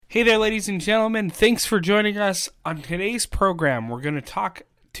Hey there, ladies and gentlemen. Thanks for joining us. On today's program, we're going to talk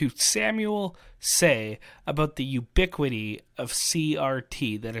to Samuel Say about the ubiquity of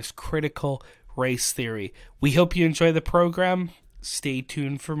CRT, that is critical race theory. We hope you enjoy the program. Stay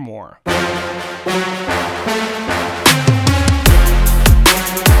tuned for more.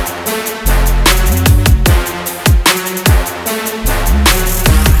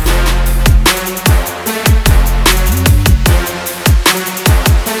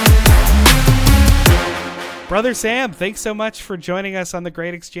 Brother Sam, thanks so much for joining us on The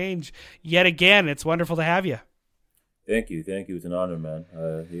Great Exchange yet again. It's wonderful to have you. Thank you. It's an honor, man.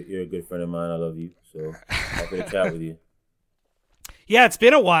 You're a good friend of mine. I love you. So happy to chat with you. Yeah, it's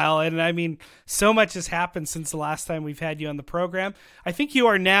been a while, and I mean, so much has happened since the last time we've had you on the program. I think you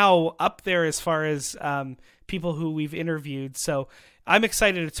are now up there as far as people who we've interviewed, so I'm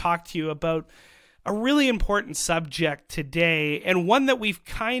excited to talk to you about a really important subject today, and one that we've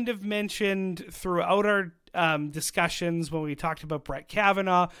kind of mentioned throughout our discussions when we talked about Brett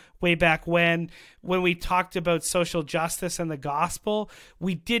Kavanaugh way back when we talked about social justice and the gospel.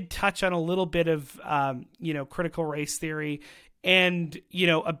 We did touch on a little bit of critical race theory and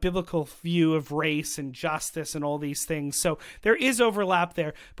a biblical view of race and justice and all these things. So there is overlap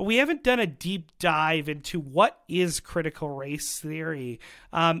there, but we haven't done a deep dive into what is critical race theory,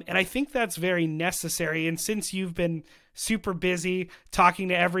 and I think that's very necessary. And since you've been super busy talking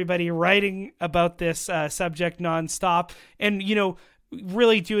to everybody, writing about this subject nonstop, and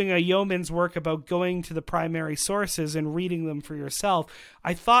really doing a yeoman's work about going to the primary sources and reading them for yourself,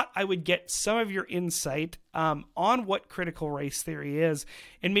 I thought I would get some of your insight on what critical race theory is,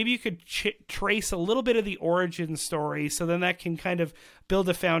 and maybe you could trace a little bit of the origin story, so then that can kind of build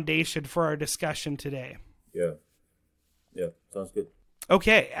a foundation for our discussion today. Yeah, sounds good.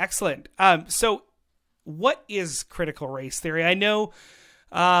 Okay, excellent. So what is critical race theory? I know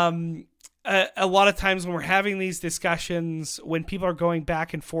a lot of times when we're having these discussions, when people are going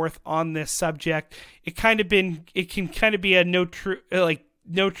back and forth on this subject, it can kind of be a no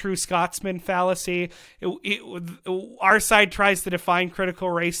true Scotsman fallacy. Our side tries to define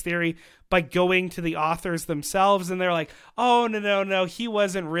critical race theory by going to the authors themselves, and they're like, oh, no, he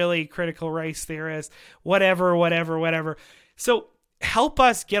wasn't really a critical race theorist, whatever. So help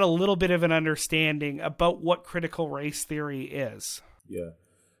us get a little bit of an understanding about what critical race theory is. Yeah.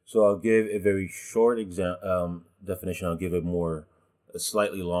 So I'll give a very short definition. I'll give a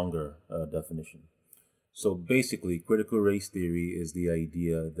slightly longer definition. So basically, critical race theory is the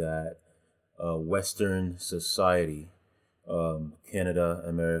idea that Western society, Canada,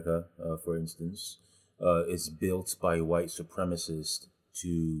 America, for instance, is built by white supremacists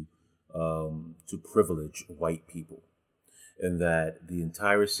to privilege white people, and that the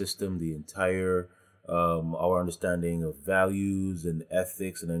entire system, our understanding of values and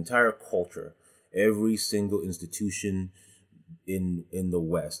ethics and the entire culture, every single institution in the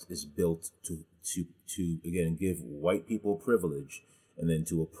West is built to again give white people privilege and then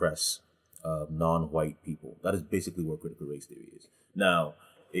to oppress non-white people. That is basically what critical race theory is. Now,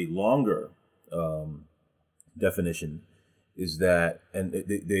 a longer definition is that,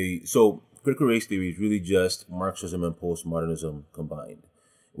 so critical race theory is really just Marxism and postmodernism combined.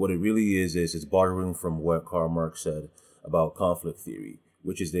 What it really is it's borrowing from what Karl Marx said about conflict theory,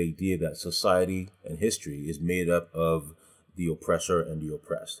 which is the idea that society and history is made up of the oppressor and the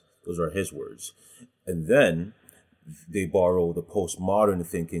oppressed. Those are his words. And then they borrow the postmodern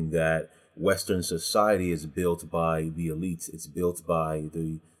thinking that Western society is built by the elites. It's built by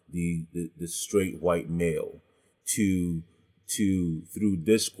the straight white male to through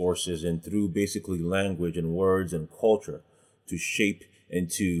discourses and through basically language and words and culture to shape and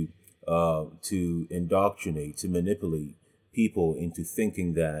to indoctrinate, to manipulate people into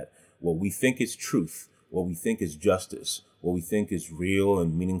thinking that what we think is truth, what we think is justice, what we think is real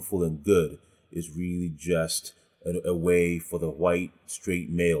and meaningful and good is really just a way for the white straight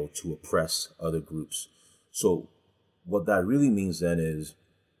male to oppress other groups. So what that really means then is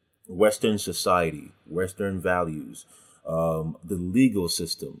Western society, Western values, the legal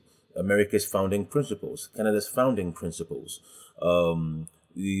system, America's founding principles, Canada's founding principles, what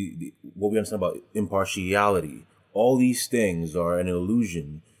we understand about impartiality, all these things are an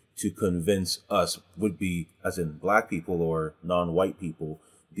illusion to convince us, would be, as in black people or non-white people,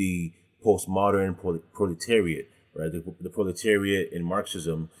 the postmodern proletariat, right? The proletariat in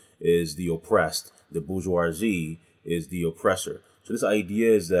Marxism is the oppressed. The bourgeoisie is the oppressor. So this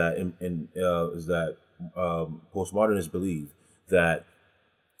idea is that postmodernists believe that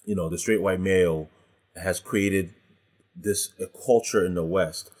the straight white male has created a culture in the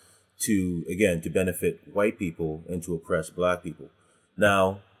West to benefit white people and to oppress black people.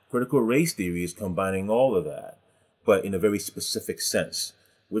 Now, critical race theory is combining all of that, but in a very specific sense,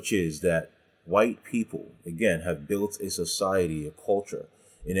 which is that white people, again, have built a society, a culture,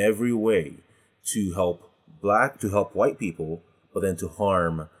 in every way to help white people, but then to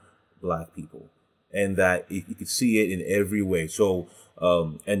harm black people. And that you could see it in every way. So,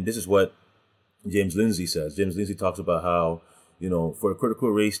 and this is what James Lindsay says. James Lindsay talks about how, for a critical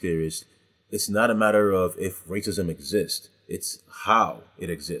race theorist, it's not a matter of if racism exists, it's how it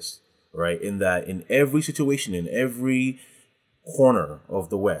exists, right? In that in every situation, in every corner of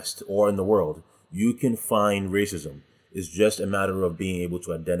the West or in the world, you can find racism. It's just a matter of being able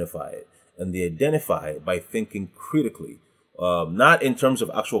to identify it. And they identify it by thinking critically, not in terms of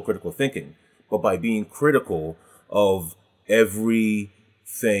actual critical thinking, but by being critical of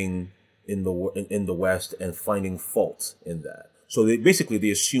everything in the West and finding fault in that. So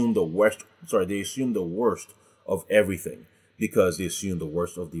they assume the worst. They assume the worst of everything because they assume the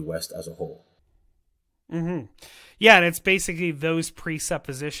worst of the West as a whole. Mm-hmm. Yeah, and it's basically those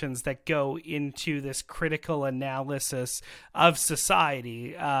presuppositions that go into this critical analysis of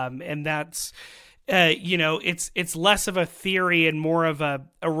society, and that's it's less of a theory and more of a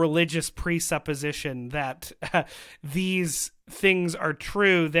religious presupposition that these things are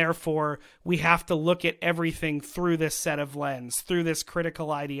true. Therefore, we have to look at everything through this set of lens, through this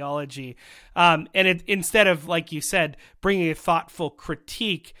critical ideology, and instead of, like you said, bringing a thoughtful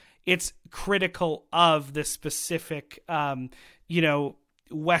critique, it's critical of the specific,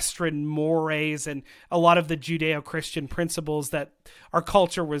 Western mores and a lot of the Judeo-Christian principles that our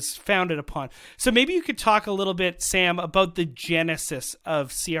culture was founded upon. So maybe you could talk a little bit, Sam, about the genesis of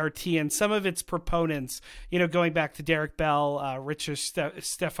CRT and some of its proponents, going back to Derek Bell, Richard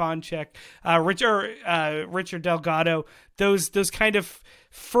Stefanchik, Richard Delgado, those kind of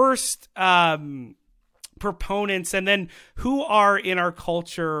first proponents, and then who are in our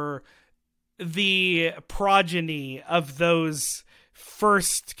culture the progeny of those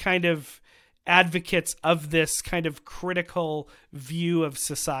first kind of advocates of this kind of critical view of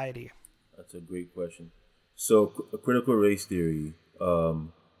society? That's a great question. So, critical race theory,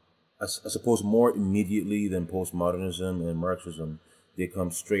 I suppose more immediately than postmodernism and Marxism, they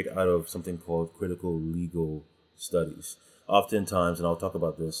come straight out of something called critical legal studies. Oftentimes, and I'll talk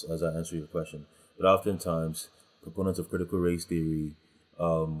about this as I answer your question, but oftentimes proponents of critical race theory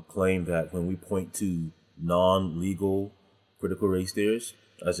claim that when we point to non-legal critical race theorists,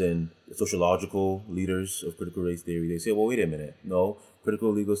 as in sociological leaders of critical race theory, they say, well, wait a minute. No,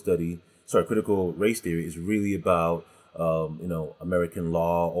 critical race theory is really about, American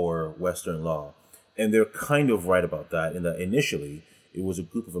law or Western law. And they're kind of right about that, in that initially it was a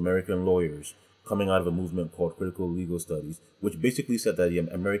group of American lawyers coming out of a movement called critical legal studies, which basically said that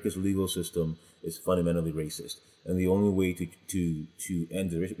America's legal system is fundamentally racist. And the only way to end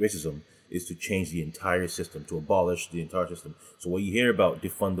the racism is to change the entire system, to abolish the entire system. So what you hear about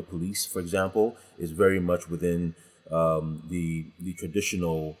defund the police, for example, is very much within the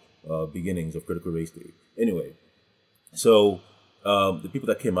traditional beginnings of critical race theory. Anyway, so the people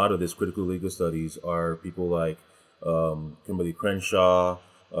that came out of this critical legal studies are people like Kimberly Crenshaw,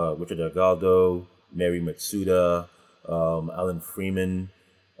 Richard Delgado, Mary Matsuda, Alan Freeman,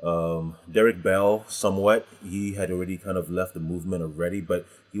 Derek Bell, somewhat. He had already kind of left the movement already, but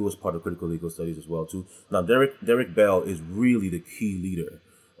he was part of critical legal studies as well too. Now, Derek Bell is really the key leader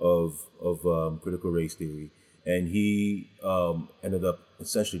of critical race theory, and he ended up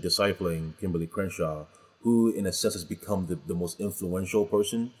essentially discipling Kimberly Crenshaw, who in a sense has become the most influential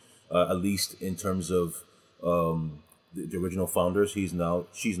person, at least in terms of the original founders. She's now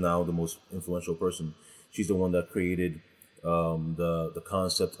the most influential person. She's the one that created the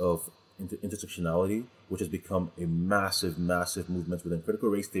concept of intersectionality, which has become a massive movement within critical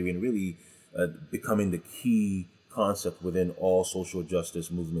race theory, and really becoming the key concept within all social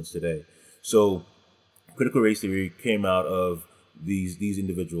justice movements today. So critical race theory came out of these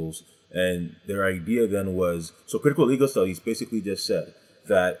individuals, and their idea then was, so critical legal studies basically just said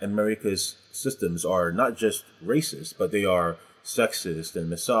that America's systems are not just racist, but they are sexist and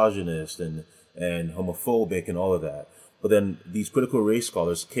misogynist and homophobic and all of that. But then these critical race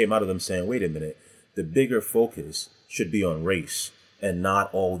scholars came out of them saying, wait a minute, the bigger focus should be on race and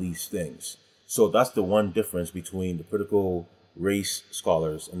not all these things. So that's the one difference between the critical race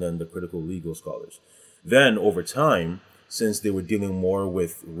scholars and then the critical legal scholars. Then over time, since they were dealing more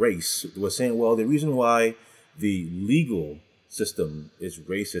with race, they were saying, well, the reason why the legal system is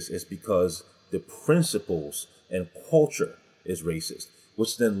racist is because the principles and culture is racist,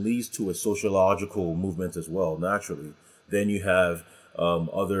 which then leads to a sociological movement as well, naturally. Then you have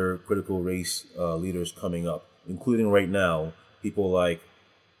other critical race leaders coming up, including right now people like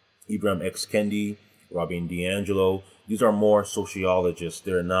Ibram X. Kendi, Robin DiAngelo. These are more sociologists.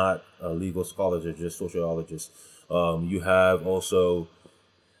 They're not legal scholars. They're just sociologists. You have also,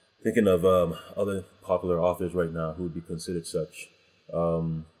 thinking of other popular authors right now who would be considered such.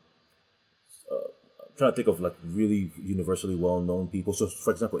 I'm trying to think of like really universally well-known people. So,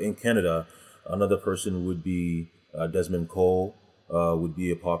 for example, in Canada, another person would be Desmond Cole, would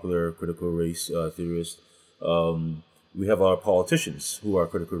be a popular critical race theorist. We have our politicians who are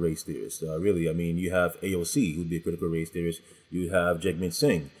critical race theorists. Really, I mean, you have AOC, who'd be a critical race theorist. You have Jagmeet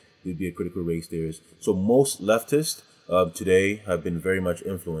Singh, who'd be a critical race theorist. So most leftists today have been very much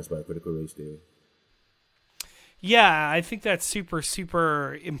influenced by critical race theory. Yeah, I think that's super,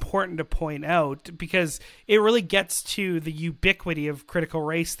 super important to point out because it really gets to the ubiquity of critical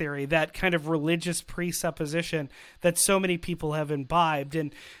race theory, that kind of religious presupposition that so many people have imbibed.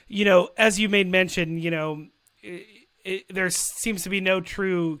 And, as you made mention, there seems to be no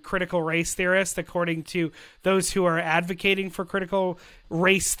true critical race theorist according to those who are advocating for critical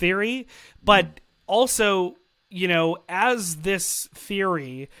race theory. But also, as this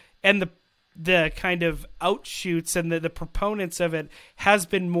theory and the kind of outshoots and the proponents of it has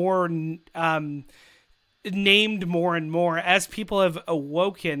been more named more and more as people have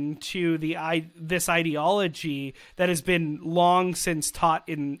awoken to this ideology that has been long since taught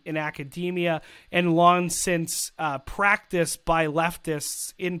in academia and long since practiced by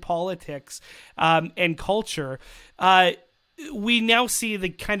leftists in politics and culture. We now see the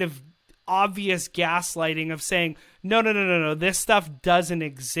kind of obvious gaslighting of saying, no, this stuff doesn't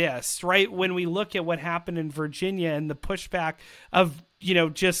exist, right? When we look at what happened in Virginia and the pushback of,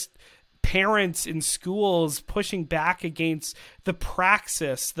 just parents in schools pushing back against the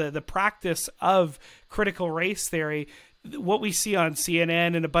praxis, the practice of critical race theory, what we see on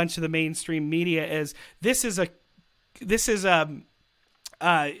CNN and a bunch of the mainstream media is this is a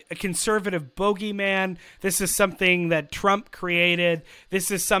conservative bogeyman. This is something that Trump created.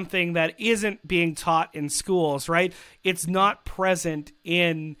 This is something that isn't being taught in schools, right? It's not present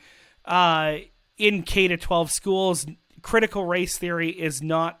in K-12 schools. Critical race theory is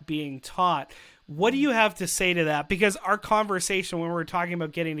not being taught. What do you have to say to that? Because our conversation when we were talking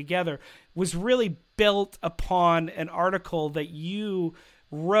about getting together was really built upon an article that you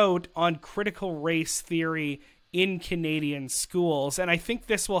wrote on critical race theory in Canadian schools. And I think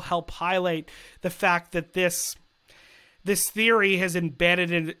this will help highlight the fact that this theory has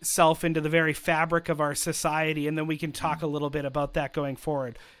embedded itself into the very fabric of our society, and then we can talk a little bit about that going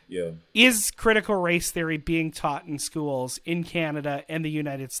forward. Yeah. Is critical race theory being taught in schools in Canada and the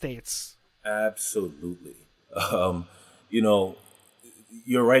United States? Absolutely.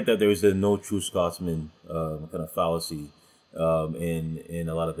 You're right that there is a no true Scotsman kind of fallacy in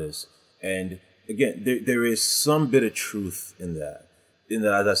a lot of this. And again, there is some bit of truth in that.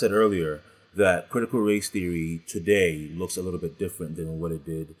 As I said earlier, that critical race theory today looks a little bit different than what it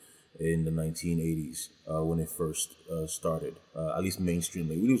did in the 1980s when it first started, at least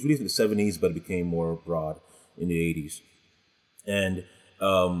mainstreamly. It was released in the 70s, but it became more broad in the 80s. And,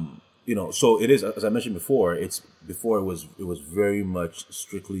 so it is, as I mentioned before, it was very much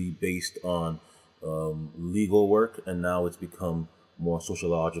strictly based on legal work, and now it's become more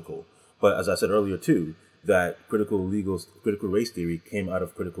sociological. But as I said earlier, too, that critical race theory came out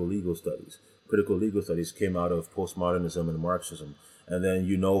of critical legal studies. Critical legal studies came out of postmodernism and Marxism. And then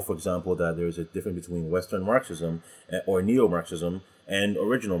for example, that there's a difference between Western Marxism or neo-Marxism and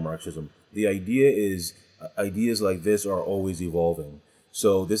original Marxism. The idea is ideas like this are always evolving.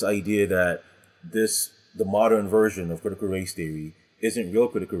 So this idea that the modern version of critical race theory isn't real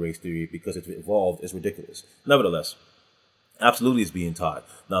critical race theory because it's evolved is ridiculous. Nevertheless, absolutely is being taught.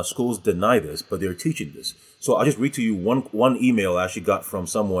 Now, schools deny this, but they're teaching this. So I'll just read to you one email I actually got from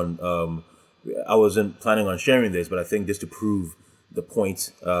someone. I wasn't planning on sharing this, but I think just to prove the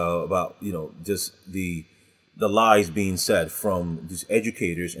point about, just the lies being said from these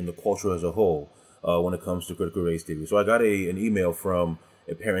educators and the culture as a whole when it comes to critical race theory. So I got an email from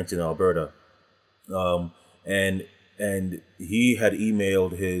a parent in Alberta, and he had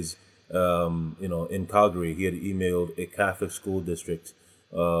emailed his in Calgary, he had emailed a Catholic school district,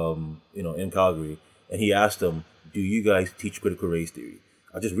 in Calgary, and he asked them, "Do you guys teach critical race theory?"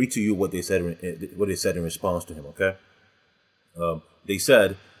 I'll just read to you what they said in response to him. Okay, they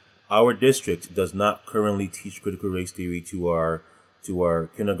said, "Our district does not currently teach critical race theory to our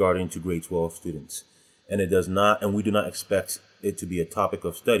kindergarten to grade 12 students, and we do not expect it to be a topic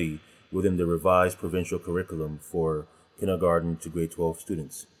of study within the revised provincial curriculum for kindergarten to grade 12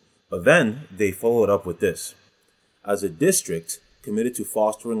 students." But then they followed up with this: "As a district committed to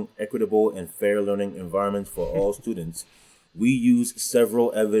fostering equitable and fair learning environments for all students, We use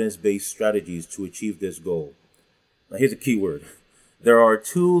several evidence-based strategies to achieve this goal. Now, here's a key word. There are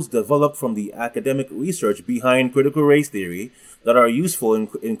tools developed from the academic research behind critical race theory that are useful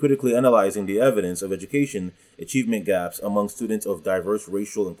in critically analyzing the evidence of education achievement gaps among students of diverse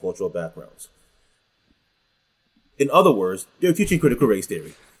racial and cultural backgrounds. In other words, they're teaching critical race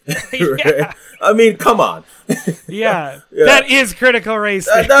theory. Right? I mean, come on. Yeah. That is critical race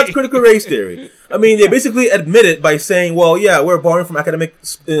theory. That's critical race theory. I mean, they basically admit it by saying, well, yeah, we're borrowing from academic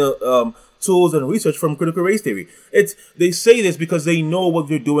tools and research from critical race theory. They say this because they know what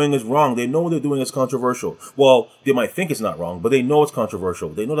they're doing is wrong. They know what they're doing is controversial. Well, they might think it's not wrong, but they know it's controversial.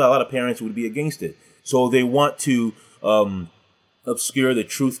 They know that a lot of parents would be against it. So they want to obscure the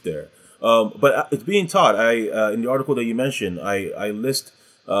truth there. But it's being taught. In the article that you mentioned, I list,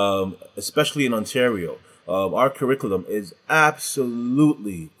 especially in Ontario, our curriculum is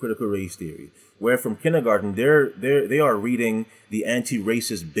absolutely critical race theory. Where from kindergarten, they are reading the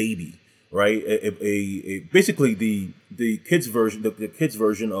anti-racist baby, right? Basically the kids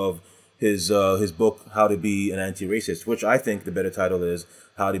version of his book How to Be an Anti-Racist, which I think the better title is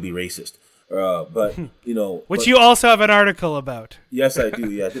How to Be Racist. But which you also have an article about. Yes, I do.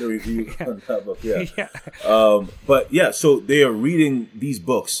 Yeah, I did a review on that book. Yeah. Yeah. So they are reading these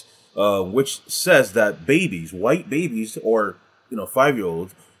books, which says that white babies, or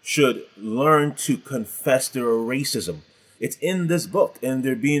 5-year-olds, should learn to confess their racism. It's in this book, and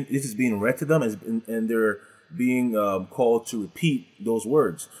this is being read to them, and they're being called to repeat those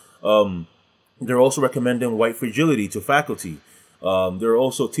words. They're also recommending white fragility to faculty. They're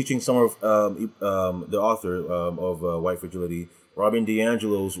also teaching some of the author of White Fragility, Robin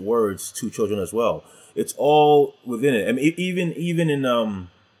DiAngelo's words to children as well. It's all within it. I mean, even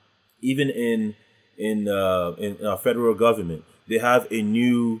in our federal government, they have a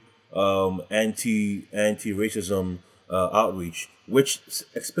new anti-racism outreach, which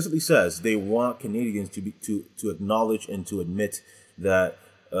explicitly says they want Canadians to acknowledge and to admit that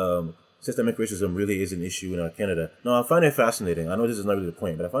systemic racism really is an issue in our Canada. Now, I find it fascinating. I know this is not really the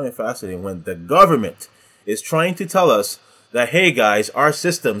point, but I find it fascinating when the government is trying to tell us that, hey, guys, our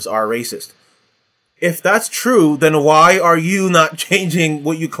systems are racist. If that's true, then why are you not changing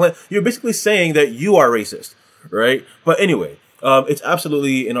what you claim? You're basically saying that you are racist, right? But anyway, it's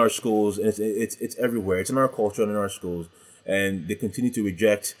absolutely in our schools, and it's everywhere. It's in our culture and in our schools, and they continue to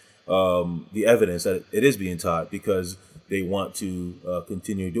reject the evidence that it is being taught because they want to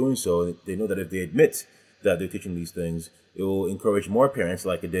continue doing so. They know that if they admit that they're teaching these things, it will encourage more parents,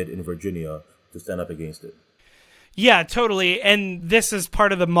 like it did in Virginia, to stand up against it. Yeah, totally. And this is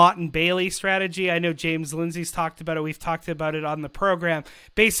part of the Mott and Bailey strategy. I know James Lindsay's talked about it. We've talked about it on the program.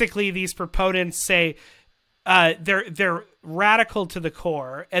 Basically, these proponents say they're radical to the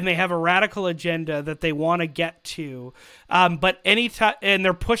core, and they have a radical agenda that they want to get to. But anytime, and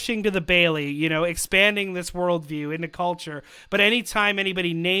they're pushing to the Bailey, expanding this worldview into culture. But anytime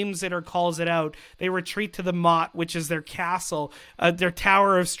anybody names it or calls it out, they retreat to the Mott, which is their castle, their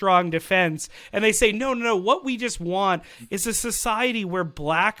tower of strong defense. And they say, no. What we just want is a society where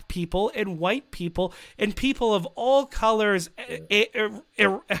black people and white people and people of all colors,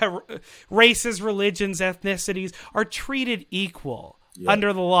 races, religions, ethnicities are treated equal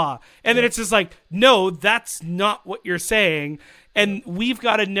under the law. And then it's just like, no, that's not what you're saying. And we've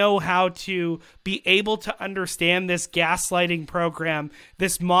got to know how to be able to understand this gaslighting program,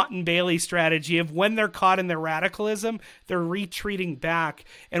 this Mott and Bailey strategy of when they're caught in their radicalism, they're retreating back.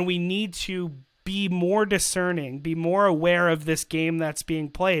 And we need to be more discerning, be more aware of this game that's being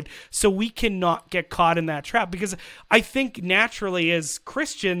played so we cannot get caught in that trap. Because I think naturally as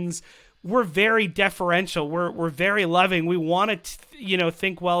Christians, we're very deferential. We're very loving. We want to,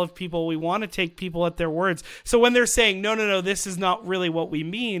 think well of people. We want to take people at their words. So when they're saying, no, this is not really what we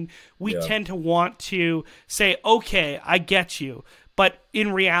mean, we tend to want to say, okay, I get you. But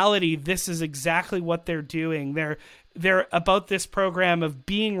in reality, this is exactly what they're doing. They're about this program of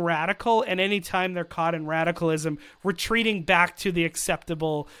being radical, and anytime they're caught in radicalism, retreating back to the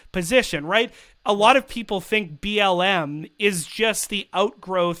acceptable position, right? A lot of people think BLM is just the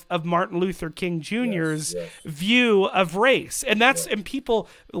outgrowth of Martin Luther King Jr.'s view of race. And and people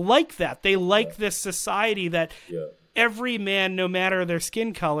like that. They like this society that every man, no matter their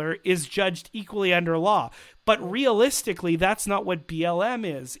skin color, is judged equally under law. But realistically, that's not what BLM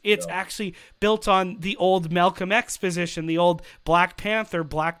is. It's actually built on the old Malcolm X position, the old Black Panther,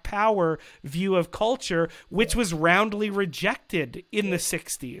 Black Power view of culture, which was roundly rejected in the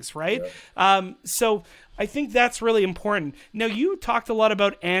 60s, right? So I think that's really important. Now, you talked a lot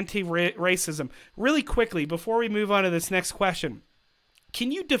about anti-racism. Really quickly, before we move on to this next question,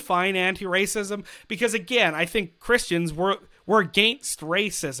 can you define anti-racism? Because again, I think Christians we're against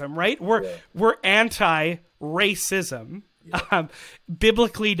racism, right? We're anti-racism,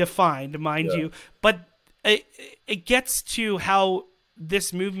 biblically defined, mind you. But it gets to how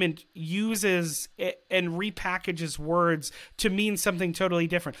this movement uses and repackages words to mean something totally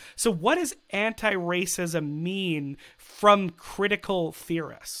different. So what does anti-racism mean from critical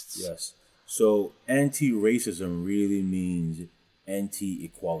theorists? Yes. So anti-racism really means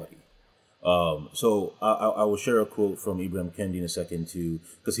anti-equality. So I will share a quote from Ibram Kendi in a second too,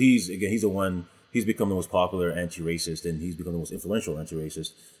 because he's the one. He's become the most popular anti-racist, and he's become the most influential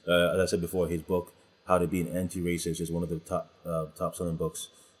anti-racist. As I said before, his book "How to Be an Anti-Racist" is one of the top selling books,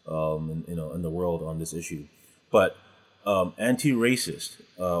 in the world on this issue. But anti-racist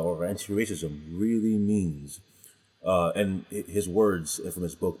or anti-racism really means, and his words from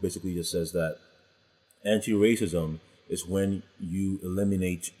his book basically just says that anti-racism is when you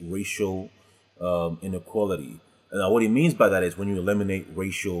eliminate racial inequality. And what he means by that is when you eliminate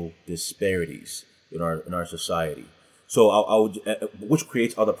racial disparities in our society. So I would, which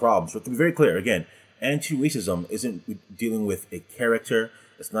creates other problems. So to be very clear, again, anti-racism isn't dealing with a character.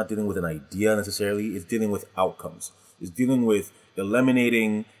 It's not dealing with an idea necessarily. It's dealing with outcomes. It's dealing with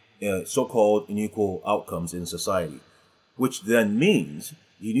eliminating so-called unequal outcomes in society, which then means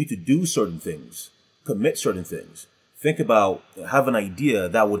you need to do certain things, commit certain things. Think about, have an idea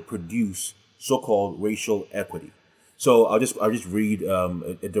that would produce so-called racial equity. So I'll just read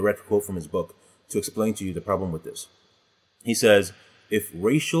a direct quote from his book to explain to you the problem with this. He says, if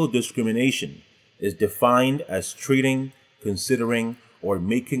racial discrimination is defined as treating, considering, or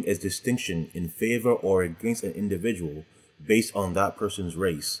making a distinction in favor or against an individual based on that person's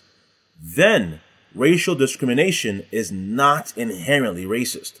race, then racial discrimination is not inherently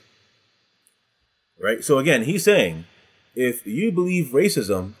racist. Right? So again, he's saying, if you believe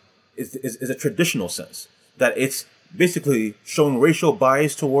racism is a traditional sense, that it's basically showing racial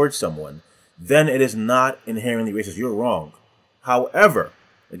bias towards someone, then it is not inherently racist. You're wrong. However,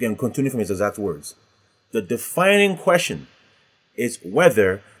 again, continuing from his exact words, the defining question is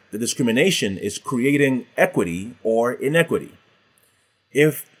whether the discrimination is creating equity or inequity.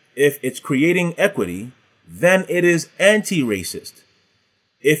 If it's creating equity, then it is anti-racist.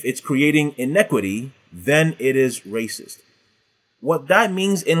 If it's creating inequity, then it is racist. What that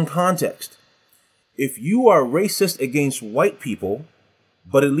means in context, if you are racist against white people,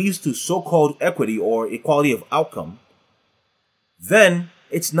 but it leads to so-called equity or equality of outcome, then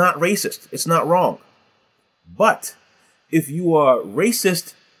it's not racist. It's not wrong. But if you are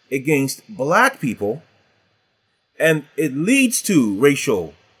racist against black people and it leads to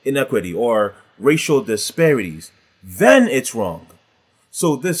racial inequity or racial disparities, then it's wrong.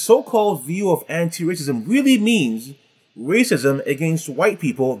 So this so-called view of anti-racism really means racism against white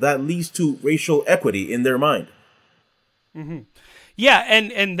people that leads to racial equity in their mind. Mm-hmm. Yeah,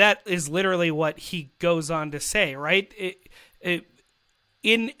 and that is literally what he goes on to say, right?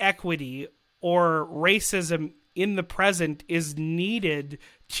 Inequity or racism in the present is needed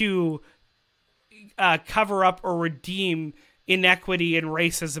to cover up or redeem inequity and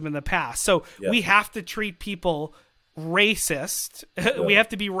racism in the past. So we have to treat people racist. We have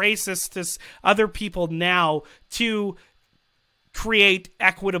to be racist to other people now to create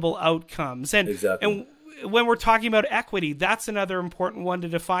equitable outcomes. And exactly. And when we're talking about equity, that's another important one to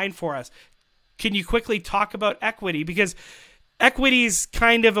define for us. Can you quickly talk about equity? Because equity is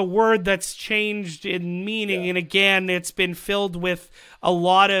kind of a word that's changed in meaning. And again, it's been filled with a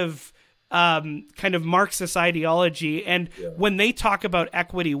lot of kind of Marxist ideology. And when they talk about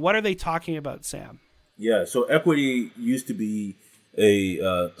equity, what are they talking about, Sam? Yeah, so equity used to be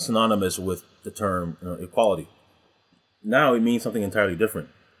a synonymous with the term equality. Now it means something entirely different.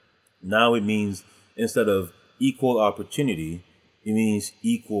 Now it means, instead of equal opportunity, it means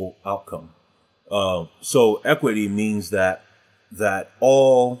equal outcome. So equity means that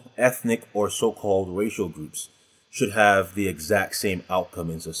all ethnic or so-called racial groups should have the exact same outcome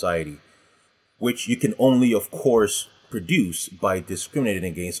in society, which you can only, of course, produce by discriminating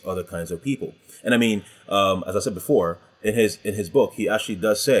against other kinds of people. And I mean, as I said before, in his book, he actually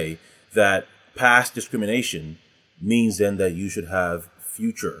does say that past discrimination means then that you should have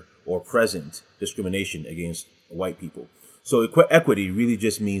future or present discrimination against white people. So equity really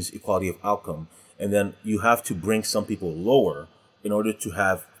just means equality of outcome. And then you have to bring some people lower in order to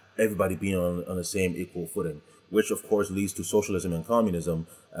have everybody being on the same equal footing, which of course leads to socialism and communism.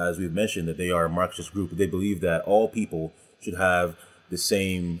 As we've mentioned, that they are a Marxist group. They believe that all people should have the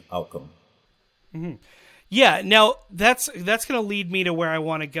same outcome. Mm-hmm. Yeah, now that's going to lead me to where I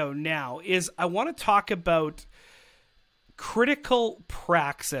want to go now. Is I want to talk about critical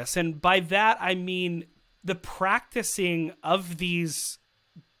praxis. And by that, I mean the practicing of these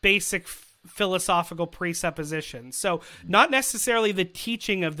basic philosophical presuppositions. So not necessarily the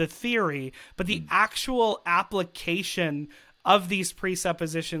teaching of the theory, but the actual application of these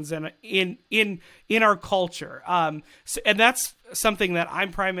presuppositions in our culture. And that's something that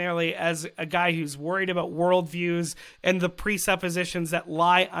I'm primarily, as a guy who's worried about worldviews and the presuppositions that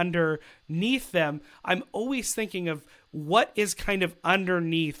lie underneath them, I'm always thinking of what is kind of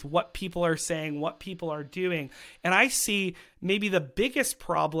underneath what people are saying, what people are doing. And I see maybe the biggest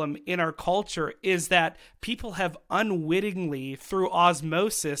problem in our culture is that people have unwittingly, through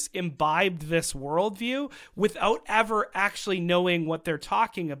osmosis, imbibed this worldview without ever actually knowing what they're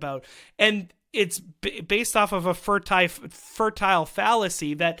talking about. And it's based off of a fertile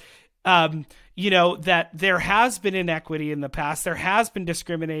fallacy that that there has been inequity in the past, there has been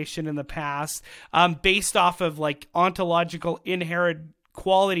discrimination in the past, based off of like ontological inherent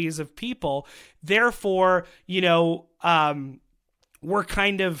qualities of people. Therefore, we're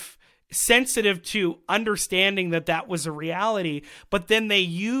kind of sensitive to understanding that was a reality, but then they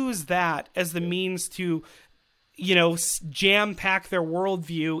use that as the means to jam pack their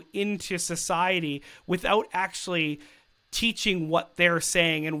worldview into society without actually teaching what they're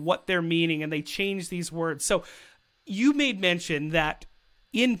saying and what they're meaning, and they change these words. So you made mention that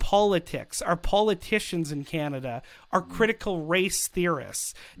in politics, our politicians in Canada are critical race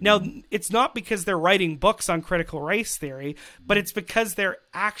theorists. Now, it's not because they're writing books on critical race theory, but it's because they're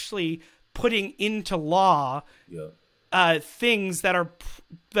actually putting into law things that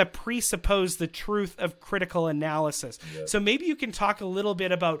presuppose the truth of critical analysis. Yeah. So maybe you can talk a little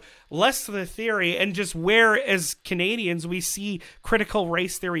bit about less of the theory and just where, as Canadians, we see critical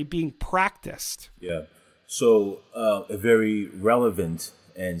race theory being practiced. Yeah. So a very relevant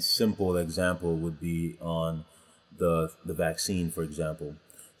and simple example would be on the vaccine, for example.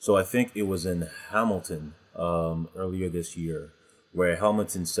 So I think it was in Hamilton earlier this year where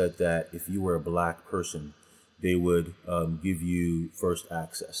Hamilton said that if you were a black person, they would give you first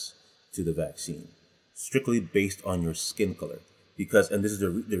access to the vaccine, strictly based on your skin color. Because, and this is the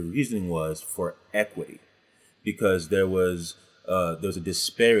reasoning was for equity, because there was a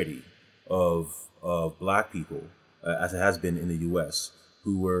disparity of black people, as it has been in the U.S.,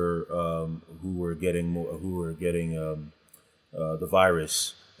 who were getting the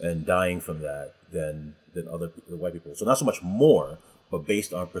virus and dying from that than other white people. So not so much more, but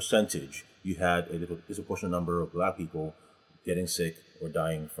based on percentage, you had a disproportionate number of black people getting sick or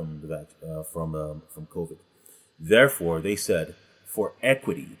dying from from COVID. Therefore, they said for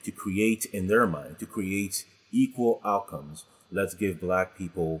equity, to create in their mind, to create equal outcomes, let's give black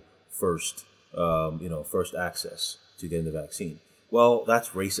people first access to getting the vaccine. Well, that's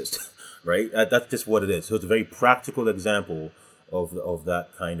racist, right? That's just what it is. So it's a very practical example of that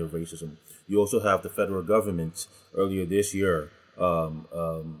kind of racism. You also have the federal government earlier this year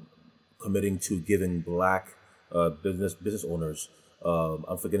committing to giving black business owners,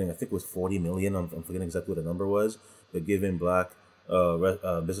 I'm forgetting, I think it was 40 million, I'm forgetting exactly what the number was, but giving black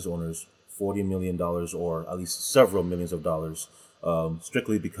business owners $40 million or at least several millions of dollars,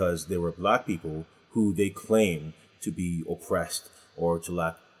 strictly because they were black people who they claim to be oppressed or to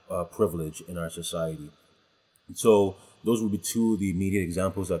lack privilege in our society. So those would be two of the immediate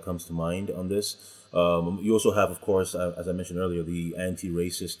examples that comes to mind on this. You also have, of course, as I mentioned earlier, the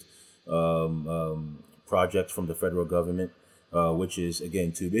anti-racist project from the federal government, which is,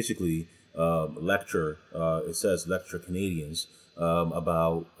 again, to basically lecture Canadians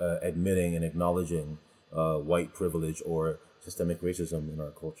about admitting and acknowledging white privilege or systemic racism in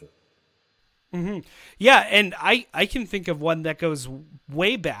our culture. Mm-hmm. Yeah, and I can think of one that goes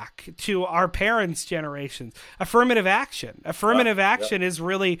way back to our parents' generations. Affirmative action. Affirmative action is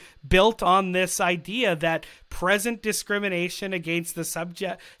really built on this idea that present discrimination against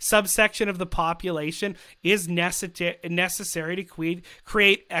the subsection of the population is necessary to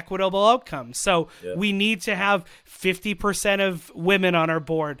create equitable outcomes. So we need to have 50% of women on our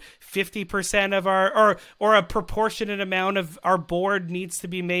board, 50% of our, or a proportionate amount of our board needs to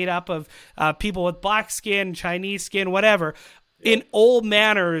be made up of people with black skin, Chinese skin, whatever. In all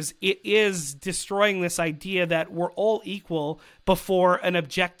manners, it is destroying this idea that we're all equal before an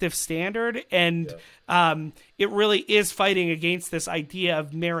objective standard. And it really is fighting against this idea of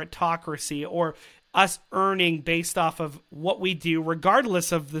meritocracy or us earning based off of what we do,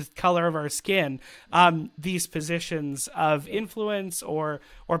 regardless of the color of our skin, these positions of influence or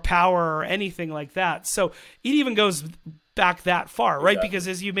power or anything like that. So it even goes back that far, right? Exactly. Because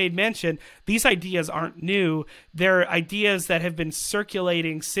as you made mention, these ideas aren't new. They're ideas that have been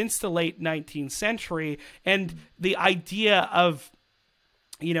circulating since the late 19th century. And the idea of,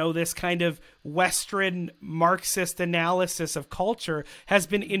 this kind of Western Marxist analysis of culture has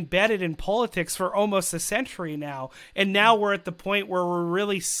been embedded in politics for almost a century now. And now we're at the point where we're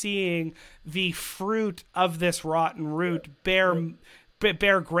really seeing the fruit of this rotten root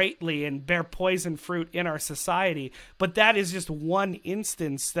bear greatly and bear poison fruit in our society. But that is just one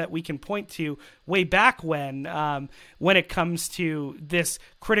instance that we can point to way back when it comes to this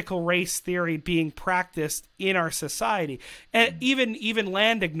critical race theory being practiced in our society. And even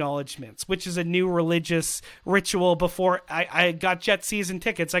land acknowledgements, which is a new religious ritual. Before I got Jets season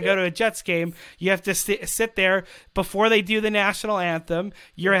tickets, I go to a Jets game, you have to sit there before they do the national anthem.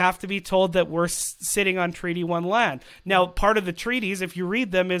 You have to be told that we're sitting on Treaty 1 land. Now, part of the treaties, if you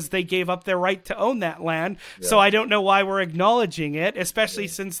read them, is they gave up their right to own that land. Yeah. So I don't know why we're acknowledging it, especially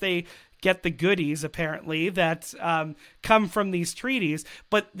since they get the goodies, apparently, that come from these treaties.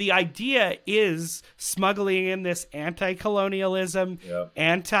 But the idea is smuggling in this anti-colonialism,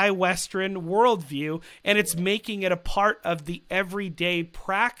 anti-Western worldview, and it's making it a part of the everyday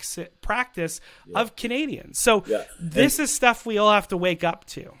practice of Canadians. So this is stuff we all have to wake up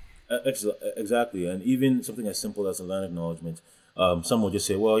to. Exactly. And even something as simple as a land acknowledgement, some will just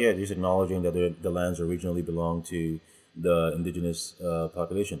say, well, yeah, they're just acknowledging that the lands originally belong to the indigenous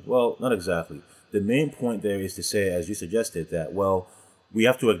population. Well, not exactly. The main point there is to say, as you suggested, that, well, we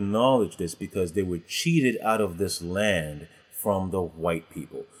have to acknowledge this because they were cheated out of this land from the white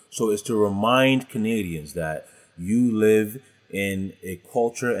people. So it's to remind Canadians that you live in a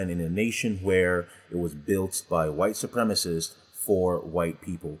culture and in a nation where it was built by white supremacists for white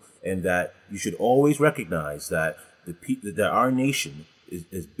people, and that you should always recognize that that our nation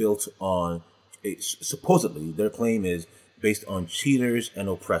is built on supposedly their claim is based on cheaters and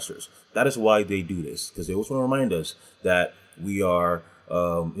oppressors. That is why they do this, because they also want to remind us that we are,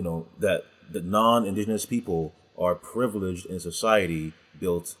 that the non-indigenous people are privileged in society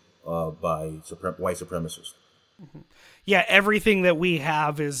built by white supremacists. Mm-hmm. Yeah, everything that we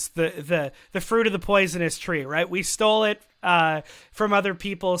have is the fruit of the poisonous tree, right? We stole it from other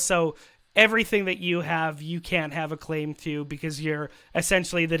people, so everything that you have, you can't have a claim to because you're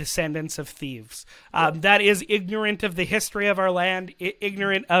essentially the descendants of thieves. That is ignorant of the history of our land,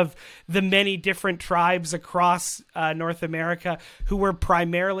 ignorant of the many different tribes across North America who were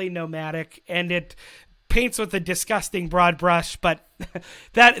primarily nomadic, and it paints with a disgusting broad brush, but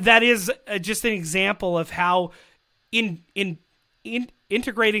that is just an example of how in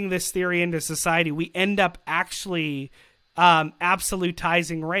integrating this theory into society, we end up actually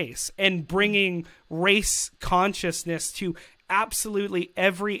absolutizing race and bringing race consciousness to absolutely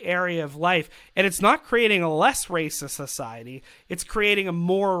every area of life. And it's not creating a less racist society. It's creating a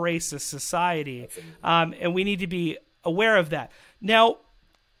more racist society. And we need to be aware of that. Now,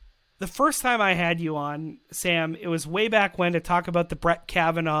 the first time I had you on, Sam, it was way back when to talk about the Brett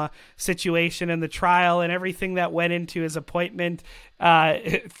Kavanaugh situation and the trial and everything that went into his appointment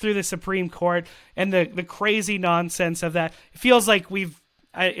through the Supreme Court and the crazy nonsense of that. It feels like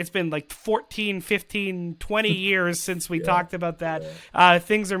it's been like 14, 15, 20 years since we talked about that.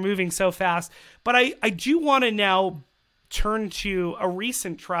 Things are moving so fast. But I do want to now turn to a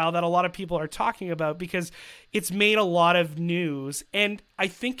recent trial that a lot of people are talking about because it's made a lot of news, and I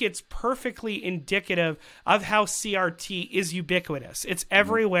think it's perfectly indicative of how CRT is ubiquitous. It's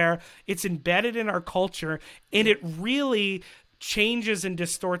everywhere, it's embedded in our culture, and it really changes and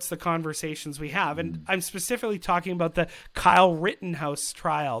distorts the conversations we have. And I'm specifically talking about the Kyle Rittenhouse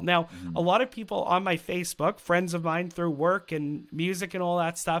trial. Now, a lot of people on my Facebook, friends of mine through work and music and all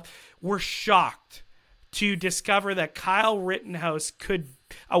that stuff, were shocked to discover that Kyle Rittenhouse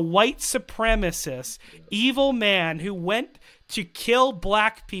a white supremacist, evil man who went to kill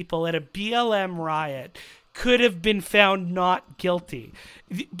black people at a BLM riot, could have been found not guilty.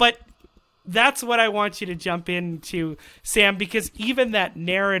 But that's what I want you to jump into, Sam, because even that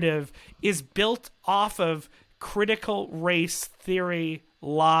narrative is built off of critical race theory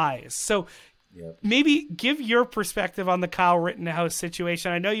lies. So maybe give your perspective on the Kyle Rittenhouse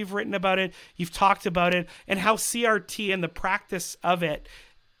situation. I know you've written about it, you've talked about it, and how CRT and the practice of it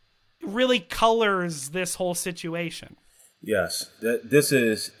really colors this whole situation. Yes, this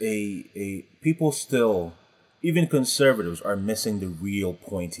is a people still, even conservatives, are missing the real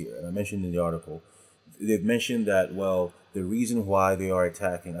point here. And I mentioned in the article, they've mentioned that, well, the reason why they are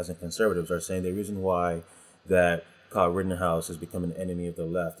attacking, as in conservatives are saying, the reason why that Kyle Rittenhouse has become an enemy of the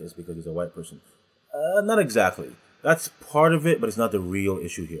left is because he's a white person. Not exactly. That's part of it, but it's not the real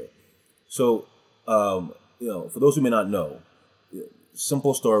issue here. So, for those who may not know,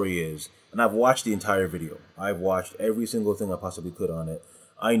 simple story is, and I've watched the entire video. I've watched every single thing I possibly could on it.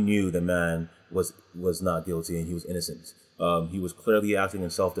 I knew the man was not guilty and he was innocent. He was clearly acting in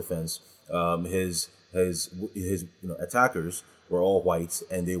self-defense. His attackers were all whites,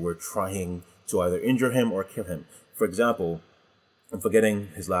 and they were trying to either injure him or kill him. For example, I'm forgetting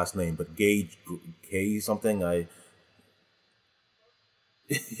his last name, but Gay something.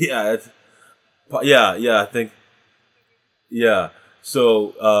 Yeah, I think, yeah.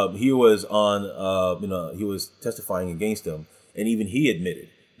 So he was on, he was testifying against him, and even he admitted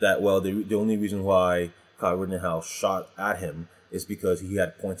that, well, the only reason why Kyle Rittenhouse shot at him is because he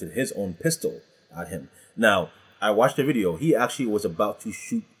had pointed his own pistol at him. Now, I watched the video. He actually was about to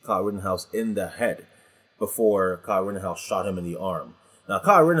shoot Kyle Rittenhouse in the head before Kyle Rittenhouse shot him in the arm. Now,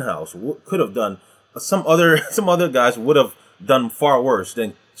 Kyle Rittenhouse could have done, some other guys would have done far worse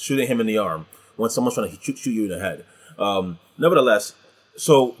than shooting him in the arm when someone's trying to shoot you in the head. Nevertheless,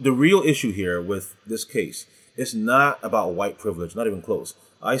 so the real issue here with this case is not about white privilege, not even close.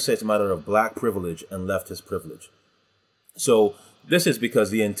 I say it's a matter of black privilege and leftist privilege. So this is because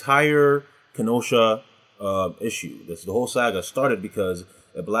the entire Kenosha issue, the whole saga started because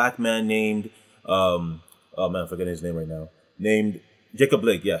a black man named, I'm forgetting his name right now, named Jacob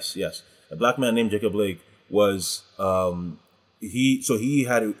Blake. Yes. A black man named Jacob Blake was, he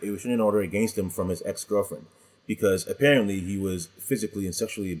had a restraining order against him from his ex-girlfriend because apparently he was physically and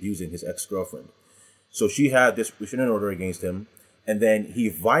sexually abusing his ex-girlfriend. So she had this restraining order against him, and then he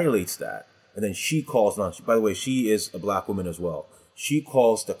violates that. And then she calls, by the way, she is a black woman as well. She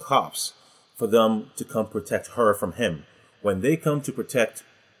calls the cops for them to come protect her from him. When they come to protect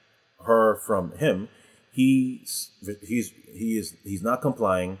her from him, he's not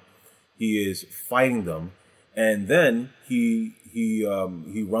complying. He is fighting them, and then he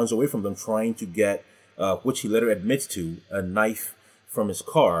runs away from them, trying to get, which he later admits to, a knife from his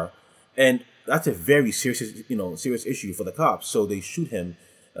car, and that's a very serious issue for the cops. So they shoot him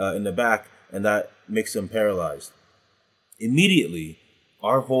in the back, and that makes him paralyzed. Immediately,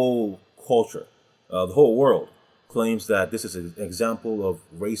 our whole culture, the whole world, claims that this is an example of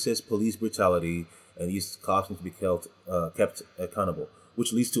racist police brutality, and these cops need to be kept accountable,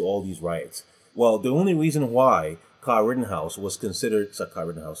 which leads to all these riots. Well, the only reason why Jacob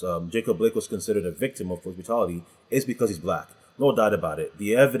Blake was considered a victim of police brutality is because he's black. No doubt about it.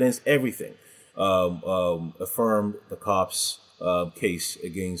 The evidence, everything, affirmed the cops' case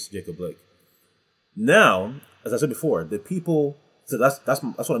against Jacob Blake. Now, as I said before, the people. So that's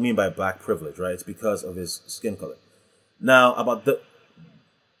what I mean by black privilege, right? It's because of his skin color. Now, about the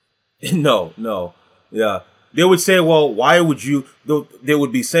yeah, they would say, well, why would you? They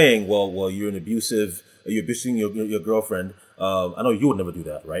would be saying, well, you're abusing your girlfriend. I know you would never do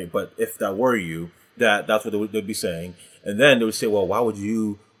that, right? But if that were you, that's what they'd be saying. And then they would say, well, why would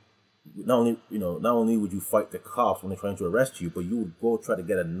you? Not only would you fight the cops when they're trying to arrest you, but you would go try to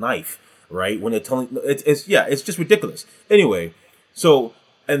get a knife, right? When they're telling it's just ridiculous. Anyway, so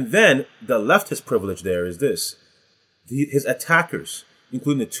and then the leftist privilege there is this: his attackers,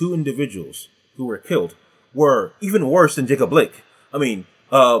 including the two individuals who were killed, were even worse than Jacob Blake. I mean,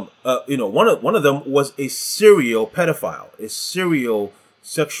 one of them was a serial pedophile, a serial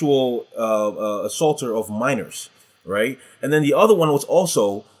sexual assaulter of minors, right? And then the other one was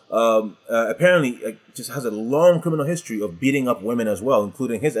also apparently just has a long criminal history of beating up women as well,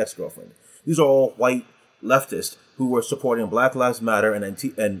 including his ex-girlfriend. These are all white leftists who were supporting Black Lives Matter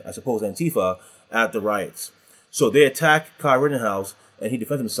and I suppose Antifa at the riots. So they attacked Kyle Rittenhouse, and he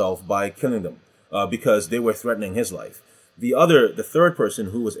defended himself by killing them because they were threatening his life. The third person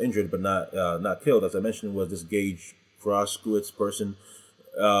who was injured but not killed, as I mentioned, was this Gage Groskowitz person,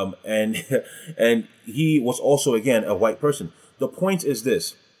 and he was also again a white person. The point is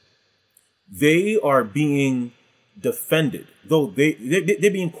this: they are being defended, though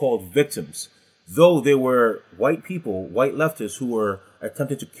they're being called victims, though they were white people, white leftists who were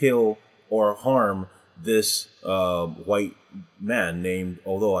attempting to kill or harm this white man named,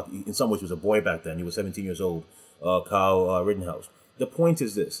 although in some ways he was a boy back then, he was 17 years old, Kyle Rittenhouse. The point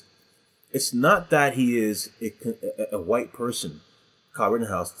is this: it's not that he is a white person, Kyle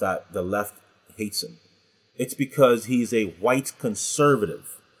Rittenhouse, that the left hates him. It's because he's a white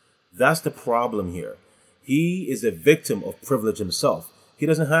conservative. That's the problem here. He is a victim of privilege himself. He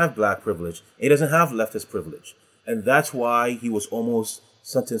doesn't have black privilege. He doesn't have leftist privilege. And that's why he was almost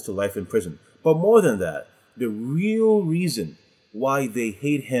sentenced to life in prison. But more than that, the real reason why they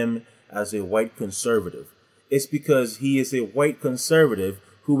hate him as a white conservative is because he is a white conservative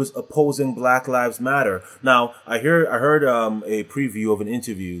who is opposing Black Lives Matter. Now, I heard a preview of an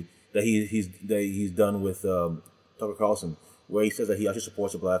interview that he's done with Tucker Carlson, where he says that he actually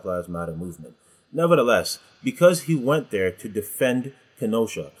supports the Black Lives Matter movement. Nevertheless, because he went there to defend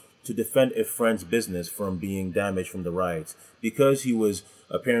Kenosha, to defend a friend's business from being damaged from the riots, because he was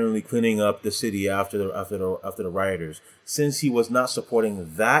apparently cleaning up the city after the rioters, since he was not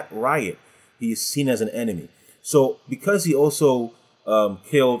supporting that riot, he is seen as an enemy. So, because he also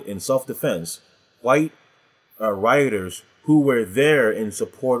killed in self-defense white rioters who were there in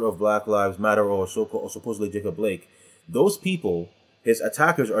support of Black Lives Matter or supposedly Jacob Blake, those people, his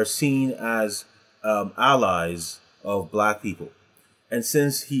attackers, are seen as allies of black people. And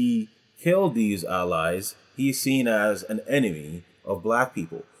since he killed these allies, he's seen as an enemy of black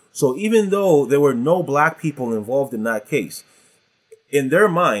people. So even though there were no black people involved in that case, in their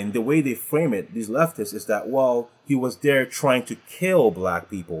mind, the way they frame it, these leftists, is that, well, he was there trying to kill black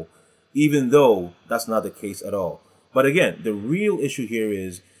people, even though that's not the case at all. But again, the real issue here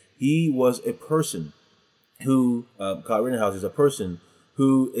is he was a person who, Kyle Rittenhouse is a person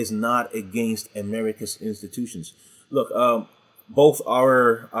who is not against America's institutions. Look, both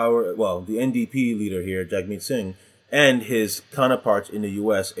the NDP leader here, Jagmeet Singh, and his counterparts in the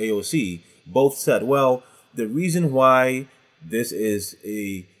U.S., AOC, both said, well, the reason why this is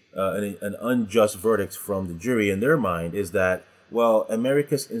an unjust verdict from the jury in their mind is that, well,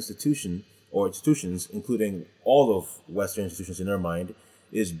 America's institutions, including all of Western institutions in their mind,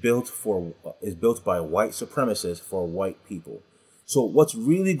 is built by white supremacists for white people. So what's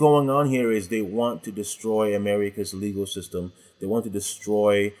really going on here is they want to destroy America's legal system. They want to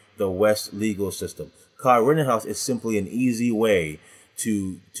destroy the West legal system. Kyle Rittenhouse is simply an easy way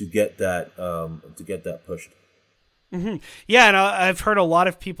to get that pushed. Mm-hmm. Yeah, and I've heard a lot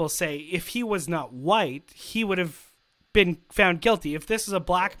of people say if he was not white, he would have been found guilty. If this is a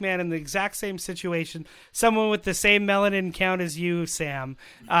black man in the exact same situation, someone with the same melanin count as you, Sam,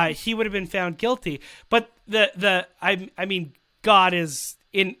 he would have been found guilty. But I mean, God is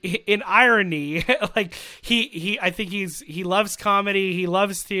in irony. Like I think he loves comedy. He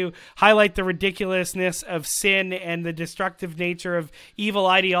loves to highlight the ridiculousness of sin and the destructive nature of evil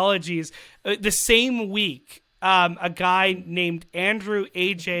ideologies. The same week, a guy named Andrew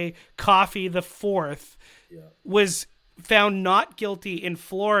A.J. Coffey IV was found not guilty in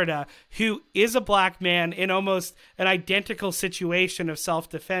Florida, who is a black man in almost an identical situation of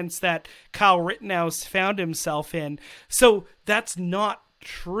self-defense that Kyle Rittenhouse found himself in. So that's not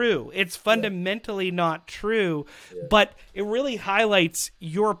true. It's fundamentally not true, but it really highlights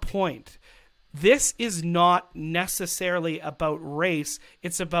your point. This is not necessarily about race.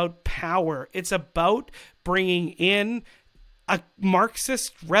 It's about power. It's about bringing in a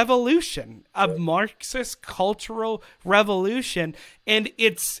Marxist revolution, a Marxist cultural revolution. And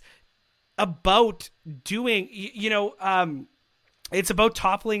it's about doing, it's about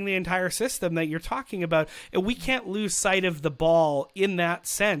toppling the entire system that you're talking about. And we can't lose sight of the ball in that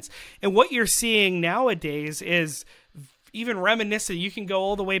sense. And what you're seeing nowadays is even reminiscent. You can go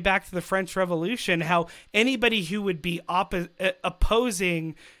all the way back to the French Revolution, how anybody who would be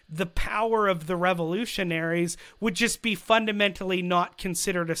opposing the power of the revolutionaries would just be fundamentally not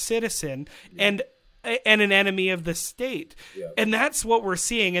considered a citizen and an enemy of the state. And that's what we're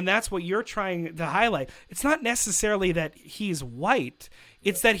seeing, and that's what you're trying to highlight. It's not necessarily that he's white.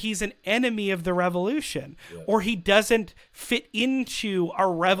 It's that he's an enemy of the revolution, or he doesn't fit into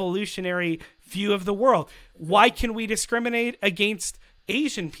our revolutionary view of the world. Why can we discriminate against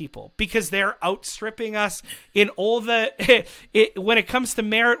Asian people? Because they're outstripping us in all the when it comes to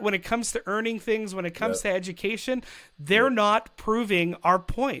merit, when it comes to earning things, when it comes to education, they're not proving our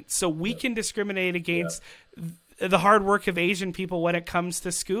point. So we can discriminate against the hard work of Asian people when it comes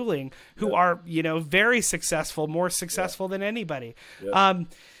to schooling, who are, very successful, more successful than anybody.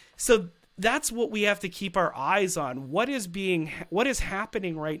 So that's what we have to keep our eyes on. What is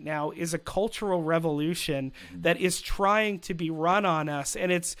happening right now is a cultural revolution that is trying to be run on us,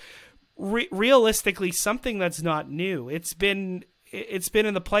 and it's realistically something that's not new. It's been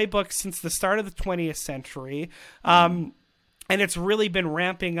in the playbook since the start of the 20th century, and it's really been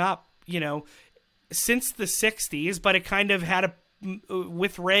ramping up, since the 60s. But it kind of had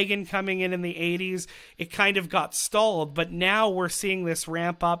with Reagan coming in the 80s, it kind of got stalled, but now we're seeing this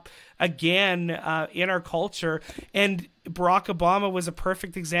ramp up again in our culture. And Barack Obama was a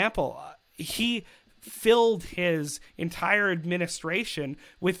perfect example. He filled his entire administration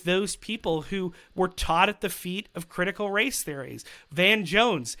with those people who were taught at the feet of critical race theories. Van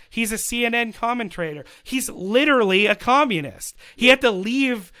Jones, he's a CNN commentator. He's literally a communist. He had to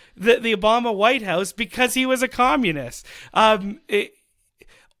leave the Obama White House because he was a communist.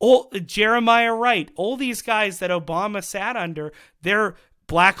 Jeremiah Wright, all these guys that Obama sat under, they're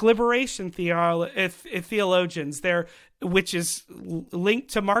Black liberation theologians. They're, which is linked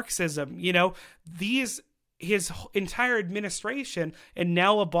to Marxism. His entire administration, and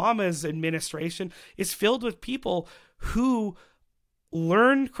now Obama's administration, is filled with people who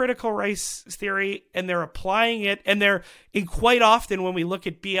learned critical race theory, and they're applying it, and quite often when we look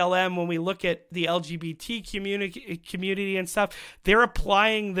at BLM, when we look at the LGBT community and stuff, they're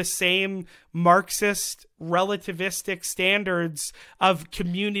applying the same Marxist relativistic standards of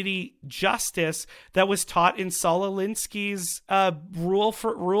community justice that was taught in Saul Alinsky's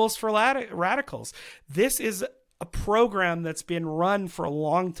Rules for Radicals. This is a program that's been run for a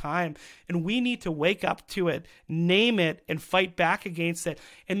long time, and we need to wake up to it, name it, and fight back against it.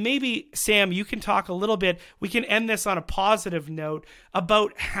 And maybe, Sam, you can talk a little bit, we can end this on a positive note,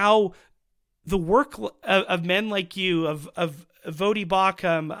 about how the work of men like you, of Vodi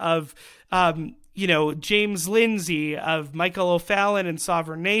Bakum, of James Lindsay, of Michael O'Fallon and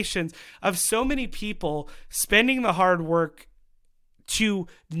Sovereign Nations, of so many people spending the hard work to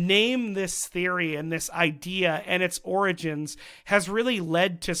name this theory and this idea and its origins, has really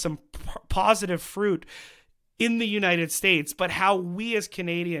led to some positive fruit in the United States, but how we as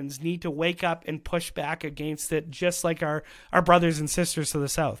Canadians need to wake up and push back against it, just like our brothers and sisters to the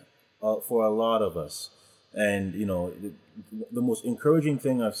south. For a lot of us. And, the most encouraging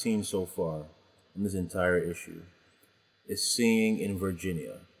thing I've seen so far in this entire issue is seeing in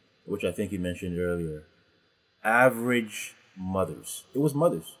Virginia, which I think you mentioned earlier, average mothers. It was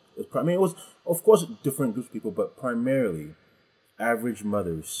mothers. It was, of course, different groups of people, but primarily average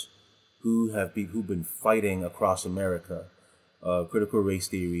mothers who've been fighting across America critical race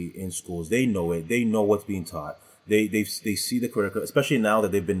theory in schools. They know it. They know what's being taught. They see the critical, especially now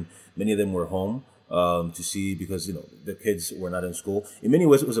that many of them were home to see, because the kids were not in school. In many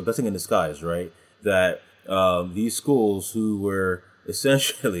ways, it was a blessing in disguise, right? That these schools, who were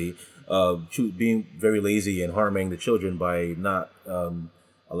essentially being very lazy and harming the children by not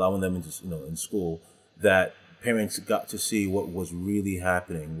allowing them into in school, that parents got to see what was really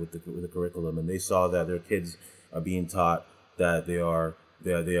happening with the curriculum, and they saw that their kids are being taught that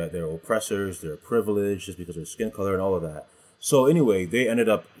they're oppressors, they're privileged just because of their skin color and all of that. So anyway, they ended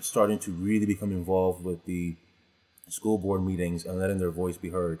up starting to really become involved with the school board meetings and letting their voice be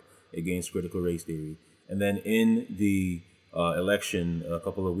heard against critical race theory. And then in the election a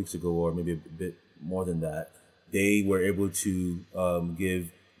couple of weeks ago, or maybe a bit more than that, they were able to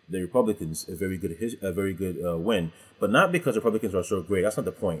give the Republicans a very good win. But not because the Republicans are so great. That's not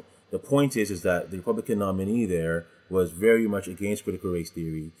the point. The point is that the Republican nominee there was very much against critical race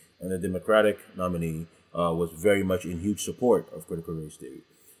theory, and the Democratic nominee was very much in huge support of critical race theory.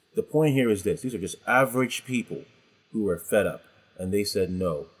 The point here is this: these are just average people who were fed up, and they said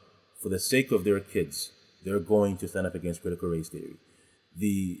no. For the sake of their kids, they're going to stand up against critical race theory.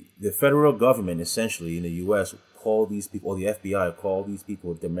 The federal government, essentially in the U.S., called these people, or the FBI called these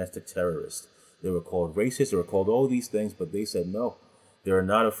people domestic terrorists. They were called racist, they were called all these things, but they said no. They're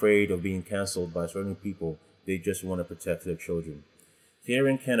not afraid of being canceled by certain people. They just want to protect their children. Here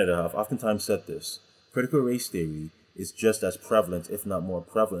in Canada, I've oftentimes said this: critical race theory is just as prevalent, if not more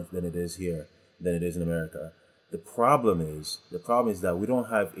prevalent, than it is here, than it is in America. The problem is that we don't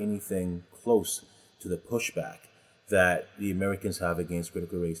have anything close to the pushback that the Americans have against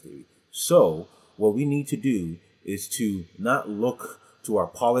critical race theory. So what we need to do is to not look to our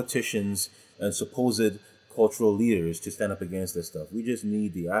politicians and supposed cultural leaders to stand up against this stuff. We just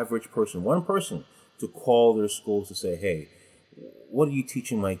need the average person, one person, to call their schools to say, hey, what are you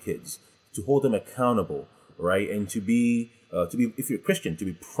teaching my kids? To hold them accountable, right? And to be, if you're a Christian, to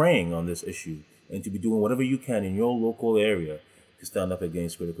be praying on this issue, and to be doing whatever you can in your local area to stand up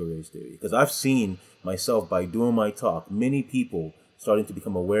against critical race theory. Because I've seen myself, by doing my talk, many people starting to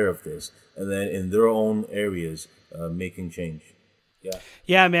become aware of this, and then in their own areas making change.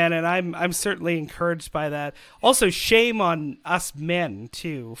 Yeah, man, and I'm certainly encouraged by that. Also, shame on us men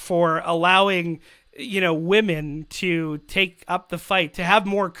too for allowing women to take up the fight, to have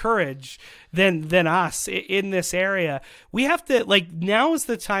more courage than us in this area. We have to, now is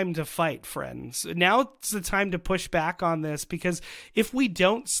the time to fight, friends. Now is the time to push back on this, because if we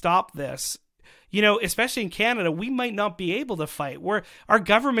don't stop this, especially in Canada, we might not be able to fight. Our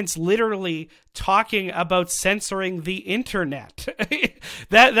government's literally talking about censoring the internet.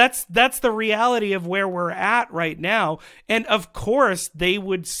 That's the reality of where we're at right now. And of course, they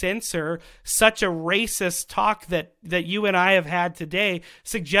would censor such a racist talk that you and I have had today,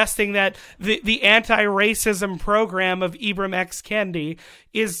 suggesting that the anti-racism program of Ibram X. Kendi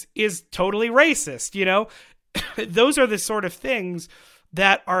is totally racist. Those are the sort of things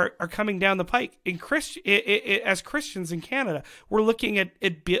that are coming down the pike. As Christians in Canada, we're looking at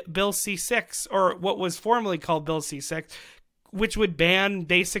Bill C-6, or what was formerly called Bill C-6, which would ban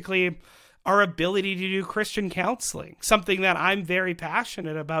basically our ability to do Christian counseling, something that I'm very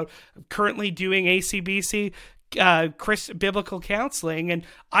passionate about. I'm currently doing ACBC biblical counseling, and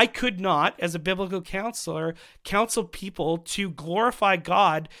I could not, as a biblical counselor, counsel people to glorify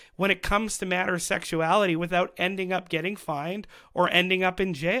God when it comes to matter of sexuality without ending up getting fined or ending up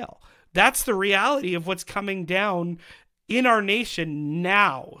in jail. That's the reality of what's coming down in our nation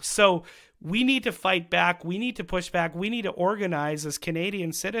now. So we need to fight back. We need to push back. We need to organize as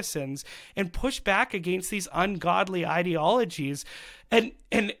Canadian citizens and push back against these ungodly ideologies. And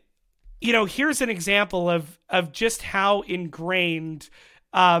here's an example of just how ingrained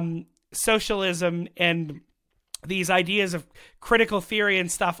socialism and these ideas of critical theory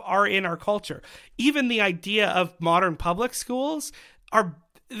and stuff are in our culture. Even the idea of modern public schools are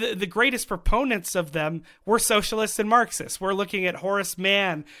the greatest proponents of them were socialists and Marxists. We're looking at Horace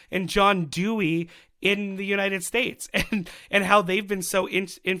Mann and John Dewey in the United States, and how they've been so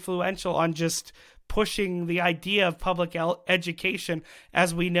influential on just pushing the idea of public education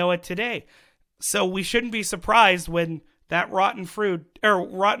as we know it today. So we shouldn't be surprised when that rotten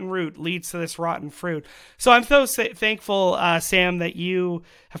root leads to this rotten fruit. So I'm so thankful, Sam, that you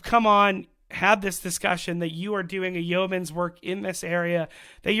have come on, had this discussion, that you are doing a yeoman's work in this area,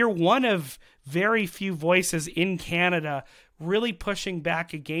 that you're one of very few voices in Canada really pushing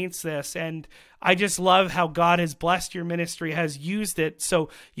back against this. And I just love how God has blessed your ministry, has used it. So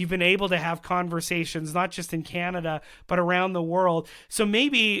you've been able to have conversations, not just in Canada, but around the world. So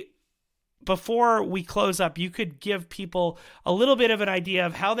maybe before we close up, you could give people a little bit of an idea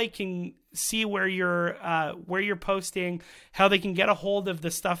of how they can see where you're posting, how they can get a hold of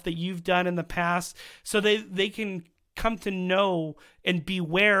the stuff that you've done in the past, so they can come to know and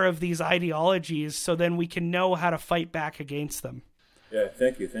beware of these ideologies, so then we can know how to fight back against them. Yeah,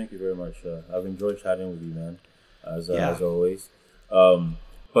 thank you very much. I've enjoyed chatting with you, man, as always.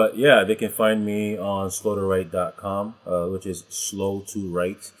 But yeah, they can find me on slowtowrite.com, which is slow to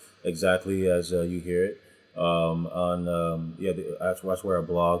write, exactly as you hear it. That's where I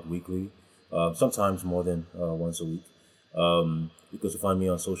blog weekly, sometimes more than once a week. You can also find me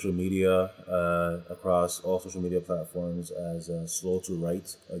on social media, across all social media platforms as Slow to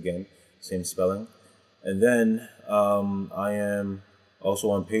Write, again, same spelling. And then I am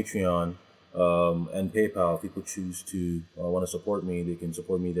also on Patreon and PayPal. If people choose to want to support me, they can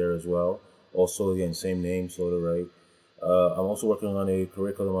support me there as well. Also, again, same name, Slow to Write. I'm also working on a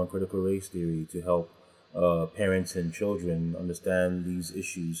curriculum on critical race theory to help parents and children understand these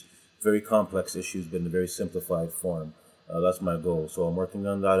issues, very complex issues, but in a very simplified form. That's my goal. So I'm working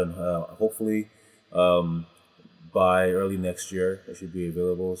on that, and hopefully by early next year it should be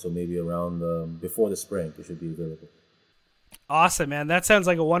available. So maybe around before the spring it should be available. Awesome, man. That sounds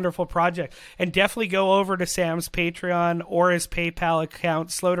like a wonderful project. And definitely go over to Sam's Patreon or his PayPal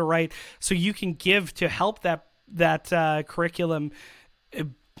account, Slow to Write, so you can give to help that curriculum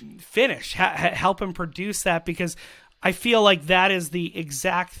finish, help him produce that, because I feel like that is the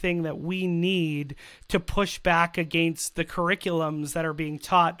exact thing that we need to push back against the curriculums that are being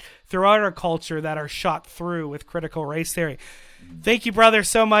taught throughout our culture that are shot through with critical race theory. Thank you, brother,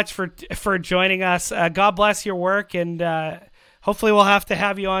 so much for joining us. God bless your work, and hopefully we'll have to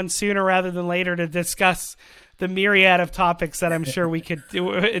have you on sooner rather than later to discuss the myriad of topics that I'm sure we could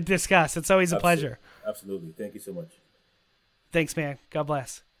discuss. It's always a pleasure. Absolutely. Thank you so much. Thanks, man. God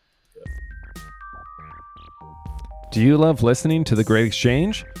bless. Do you love listening to The Great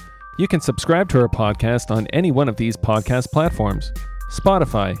Exchange? You can subscribe to our podcast on any one of these podcast platforms: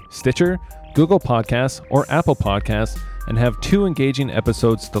 Spotify, Stitcher, Google Podcasts, or Apple Podcasts, and have 2 engaging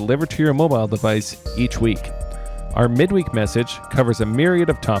episodes delivered to your mobile device each week. Our midweek message covers a myriad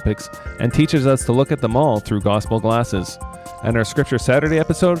of topics and teaches us to look at them all through gospel glasses. And our Scripture Saturday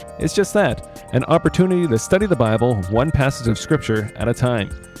episode is just that, an opportunity to study the Bible one passage of Scripture at a time.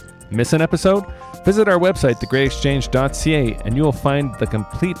 Miss an episode? Visit our website, thegreatexchange.ca, and you will find the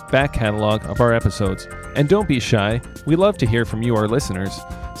complete back catalog of our episodes. And don't be shy, we love to hear from you, our listeners.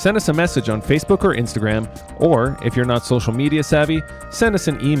 Send us a message on Facebook or Instagram, or if you're not social media savvy, send us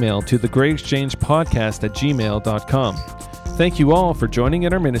an email to thegreatexchangepodcast@gmail.com. Thank you all for joining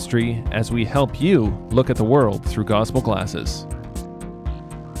in our ministry as we help you look at the world through gospel glasses.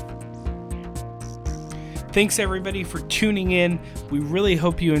 Thanks everybody for tuning in. We really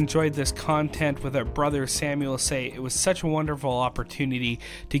hope you enjoyed this content with our brother Samuel Say. It was such a wonderful opportunity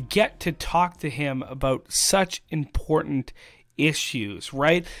to get to talk to him about such important issues,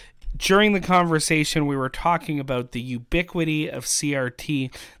 right? During the conversation, we were talking about the ubiquity of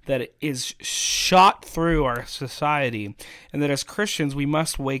CRT that is shot through our society, and that as Christians, we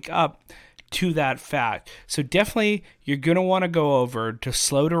must wake up to that fact. So definitely you're going to want to go over to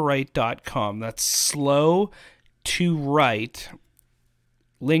slowtowrite.com. That's slow to write.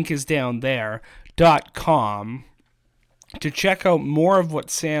 Link is down there. .com to check out more of what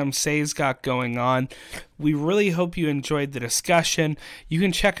Sam Say's got going on. We really hope you enjoyed the discussion. You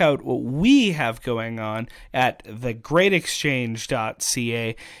can check out what we have going on at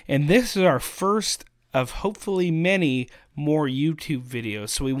thegreatexchange.ca. And this is our first of hopefully many more YouTube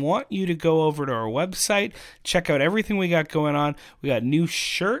videos. So we want you to go over to our website, check out everything we got going on. We got new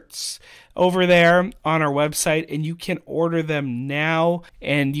shirts over there on our website, and you can order them now,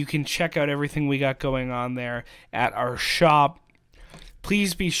 and you can check out everything we got going on there at our shop.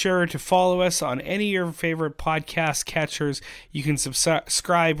 Please be sure to follow us on any of your favorite podcast catchers. You can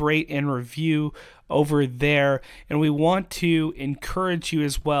subscribe, rate, and review over there. And we want to encourage you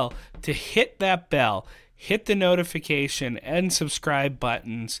as well to hit that bell, hit the notification and subscribe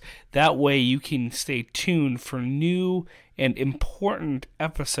buttons. That way you can stay tuned for new and important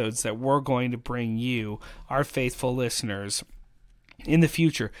episodes that we're going to bring you, our faithful listeners, in the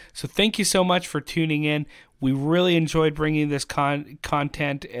future. So thank you so much for tuning in. We really enjoyed bringing this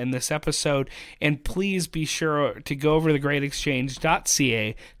content in this episode, and please be sure to go over to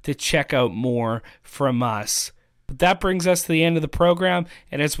thegreatexchange.ca to check out more from us. But that brings us to the end of the program,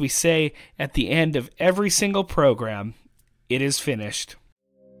 and as we say at the end of every single program, it is finished.